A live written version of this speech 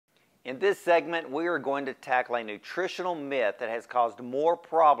In this segment, we are going to tackle a nutritional myth that has caused more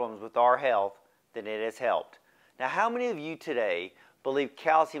problems with our health than it has helped. Now, how many of you today believe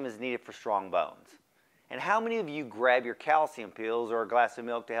calcium is needed for strong bones? And how many of you grab your calcium pills or a glass of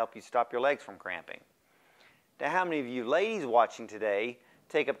milk to help you stop your legs from cramping? Now, how many of you ladies watching today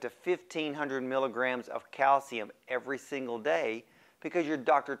take up to 1,500 milligrams of calcium every single day because your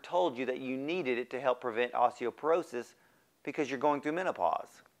doctor told you that you needed it to help prevent osteoporosis because you're going through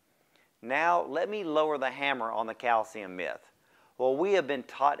menopause? Now, let me lower the hammer on the calcium myth. What we have been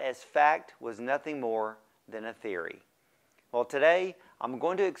taught as fact was nothing more than a theory. Well, today, I'm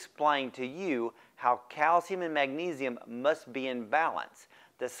going to explain to you how calcium and magnesium must be in balance.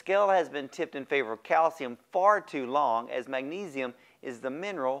 The scale has been tipped in favor of calcium far too long, as magnesium is the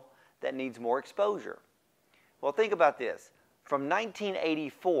mineral that needs more exposure. Well, think about this. From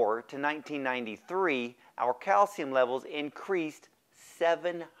 1984 to 1993, our calcium levels increased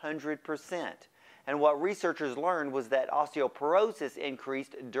 700%. And what researchers learned was that osteoporosis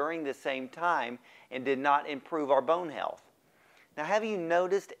increased during the same time and did not improve our bone health. Now, have you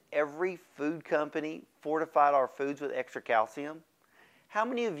noticed every food company fortified our foods with extra calcium? How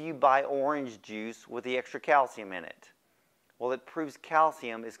many of you buy orange juice with the extra calcium in it? Well, it proves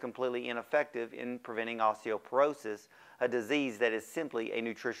calcium is completely ineffective in preventing osteoporosis, a disease that is simply a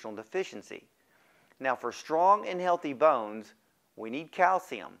nutritional deficiency. Now, for strong and healthy bones, we need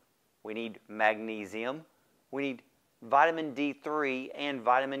calcium, we need magnesium, we need vitamin D3 and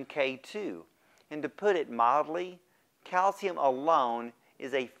vitamin K2. And to put it mildly, calcium alone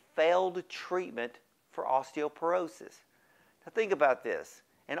is a failed treatment for osteoporosis. Now think about this.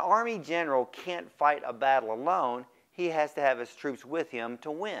 An army general can't fight a battle alone. He has to have his troops with him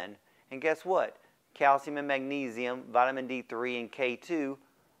to win. And guess what? Calcium and magnesium, vitamin D3 and K2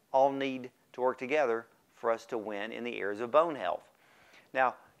 all need to work together for us to win in the areas of bone health.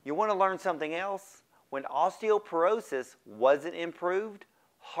 Now, you want to learn something else? When osteoporosis wasn't improved,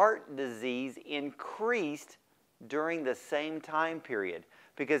 heart disease increased during the same time period.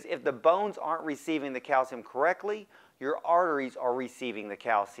 Because if the bones aren't receiving the calcium correctly, your arteries are receiving the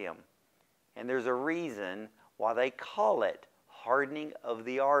calcium. And there's a reason why they call it hardening of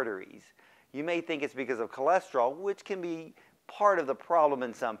the arteries. You may think it's because of cholesterol, which can be part of the problem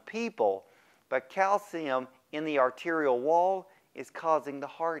in some people, but calcium in the arterial wall is causing the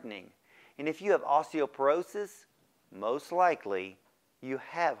hardening. And if you have osteoporosis, most likely you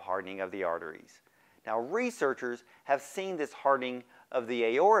have hardening of the arteries. Now, researchers have seen this hardening of the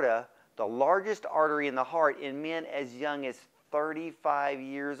aorta, the largest artery in the heart, in men as young as 35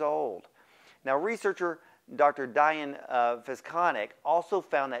 years old. Now, researcher Dr. Diane Fiskonik also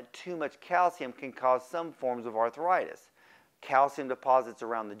found that too much calcium can cause some forms of arthritis, calcium deposits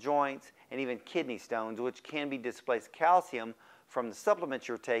around the joints, and even kidney stones, which can be displaced calcium from the supplements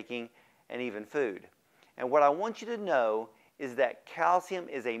you're taking and even food. And what I want you to know is that calcium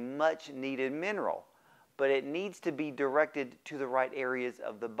is a much needed mineral, but it needs to be directed to the right areas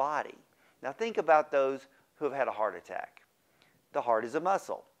of the body. Now think about those who have had a heart attack. The heart is a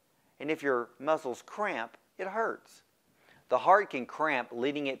muscle, and if your muscles cramp, it hurts. The heart can cramp,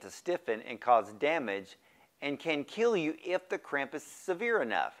 leading it to stiffen and cause damage, and can kill you if the cramp is severe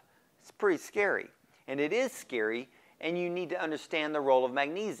enough. It's pretty scary, and it is scary, and you need to understand the role of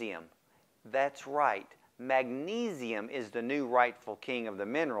magnesium. That's right, magnesium is the new rightful king of the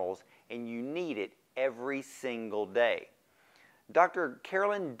minerals, and you need it every single day. Dr.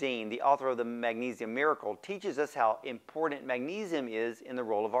 Carolyn Dean, the author of The Magnesium Miracle, teaches us how important magnesium is in the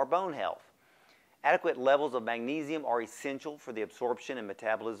role of our bone health. Adequate levels of magnesium are essential for the absorption and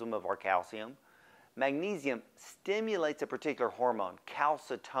metabolism of our calcium. Magnesium stimulates a particular hormone,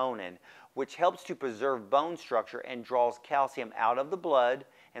 calcitonin, which helps to preserve bone structure and draws calcium out of the blood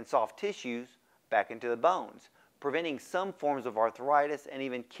and soft tissues back into the bones, preventing some forms of arthritis and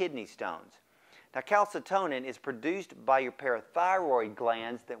even kidney stones. Now, calcitonin is produced by your parathyroid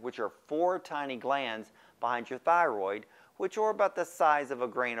glands, which are 4 tiny glands behind your thyroid, which are about the size of a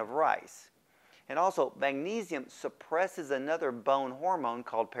grain of rice. And also, magnesium suppresses another bone hormone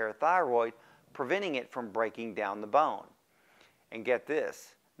called parathyroid, preventing it from breaking down the bone. And get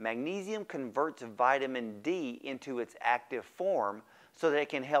this, magnesium converts vitamin D into its active form so that it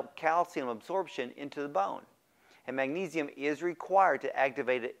can help calcium absorption into the bone. And magnesium is required to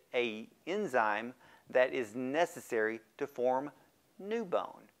activate an enzyme that is necessary to form new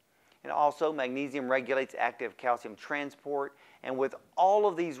bone. And also, magnesium regulates active calcium transport, and with all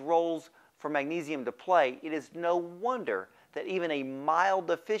of these roles for magnesium to play, it is no wonder that even a mild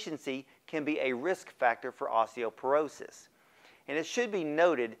deficiency can be a risk factor for osteoporosis. And it should be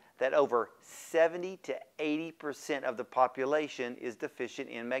noted that over 70 to 80% of the population is deficient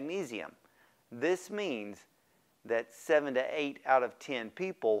in magnesium. This means that 7 to 8 out of 10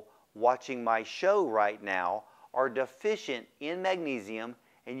 people watching my show right now are deficient in magnesium,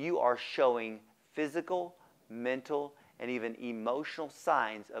 and you are showing physical, mental, and even emotional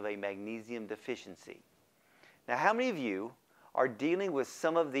signs of a magnesium deficiency. Now, how many of you are dealing with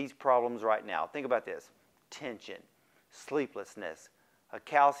some of these problems right now? Think about this: tension, sleeplessness, a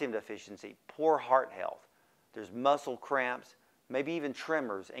calcium deficiency, poor heart health. There's muscle cramps, maybe even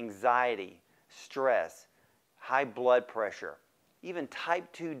tremors, anxiety, stress, high blood pressure, even type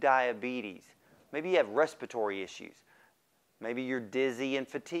 2 diabetes. Maybe you have respiratory issues. Maybe you're dizzy and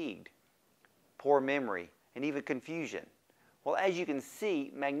fatigued, poor memory, and even confusion. Well, as you can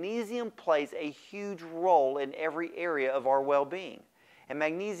see, magnesium plays a huge role in every area of our well-being. And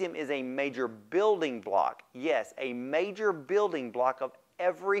magnesium is a major building block, yes, a major building block of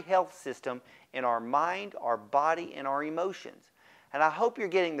every health system in our mind, our body, and our emotions. And I hope you're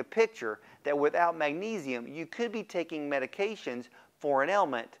getting the picture that without magnesium, you could be taking medications for an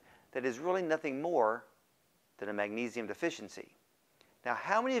ailment that is really nothing more than a magnesium deficiency. Now,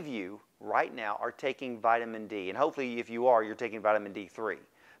 how many of you right now are taking vitamin D? And hopefully, if you are, you're taking vitamin D3,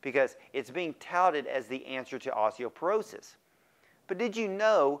 because it's being touted as the answer to osteoporosis. But did you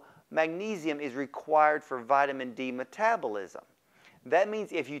know magnesium is required for vitamin D metabolism? That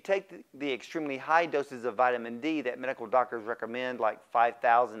means if you take the extremely high doses of vitamin D that medical doctors recommend, like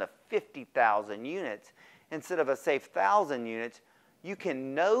 5,000 to 50,000 units, instead of a safe 1,000 units, you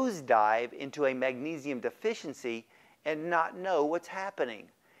can nosedive into a magnesium deficiency and not know what's happening.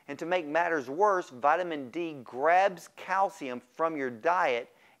 And to make matters worse, vitamin D grabs calcium from your diet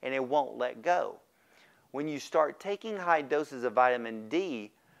and it won't let go. When you start taking high doses of vitamin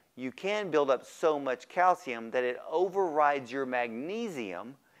D, you can build up so much calcium that it overrides your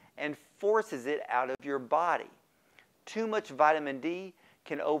magnesium and forces it out of your body. Too much vitamin D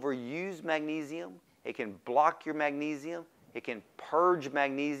can overuse magnesium, it can block your magnesium, it can purge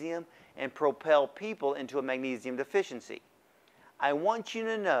magnesium and propel people into a magnesium deficiency. I want you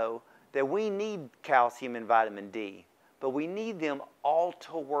to know that we need calcium and vitamin D, but we need them all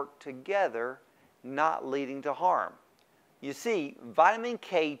to work together, not leading to harm. You see, vitamin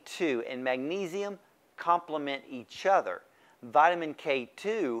K2 and magnesium complement each other. Vitamin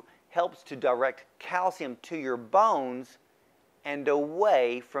K2 helps to direct calcium to your bones and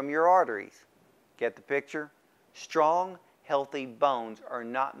away from your arteries. Get the picture? Strong, healthy bones are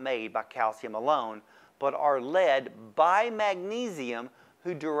not made by calcium alone, but are led by magnesium,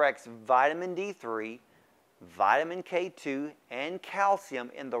 who directs vitamin D3, vitamin K2, and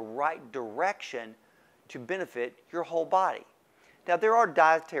calcium in the right direction to benefit your whole body. Now, there are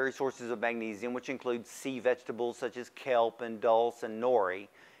dietary sources of magnesium, which include sea vegetables such as kelp and dulse and nori,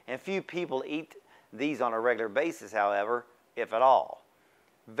 and few people eat these on a regular basis, however, if at all.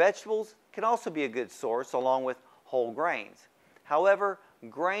 Vegetables can also be a good source, along with whole grains. However,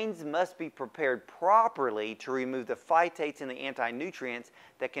 grains must be prepared properly to remove the phytates and the anti-nutrients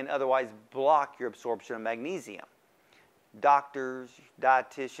that can otherwise block your absorption of magnesium. Doctors,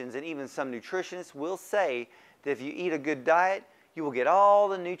 dietitians, and even some nutritionists will say that if you eat a good diet, you will get all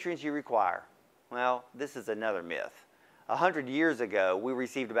the nutrients you require. Well, this is another myth. 100 years ago, we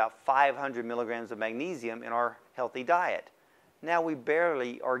received about 500 milligrams of magnesium in our healthy diet. Now we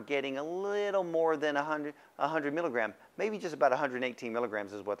barely are getting a little more than 100 milligrams, maybe just about 118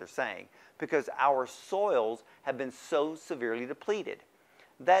 milligrams is what they're saying, because our soils have been so severely depleted.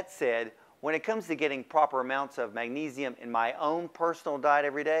 That said, when it comes to getting proper amounts of magnesium in my own personal diet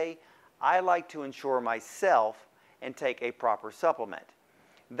every day, I like to ensure myself and take a proper supplement.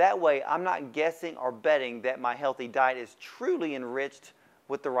 That way, I'm not guessing or betting that my healthy diet is truly enriched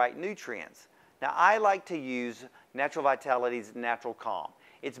with the right nutrients. Now, I like to use Natural Vitality's Natural Calm.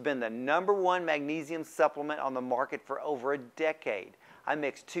 It's been the #1 magnesium supplement on the market for over a decade. I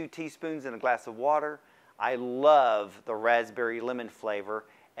mix 2 teaspoons in a glass of water. I love the raspberry lemon flavor,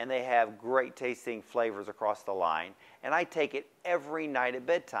 and they have great tasting flavors across the line. And I take it every night at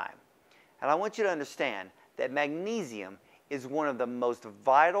bedtime. And I want you to understand that magnesium is one of the most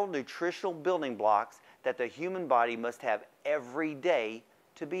vital nutritional building blocks that the human body must have every day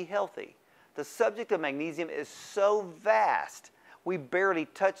to be healthy. The subject of magnesium is so vast, we barely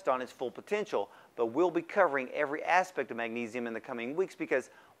touched on its full potential, but we'll be covering every aspect of magnesium in the coming weeks, because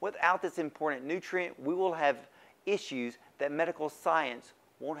without this important nutrient, we will have issues that medical science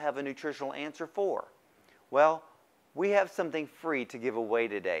won't have a nutritional answer for. Well, we have something free to give away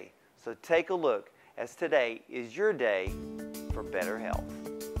today, so take a look, as today is your day for better health.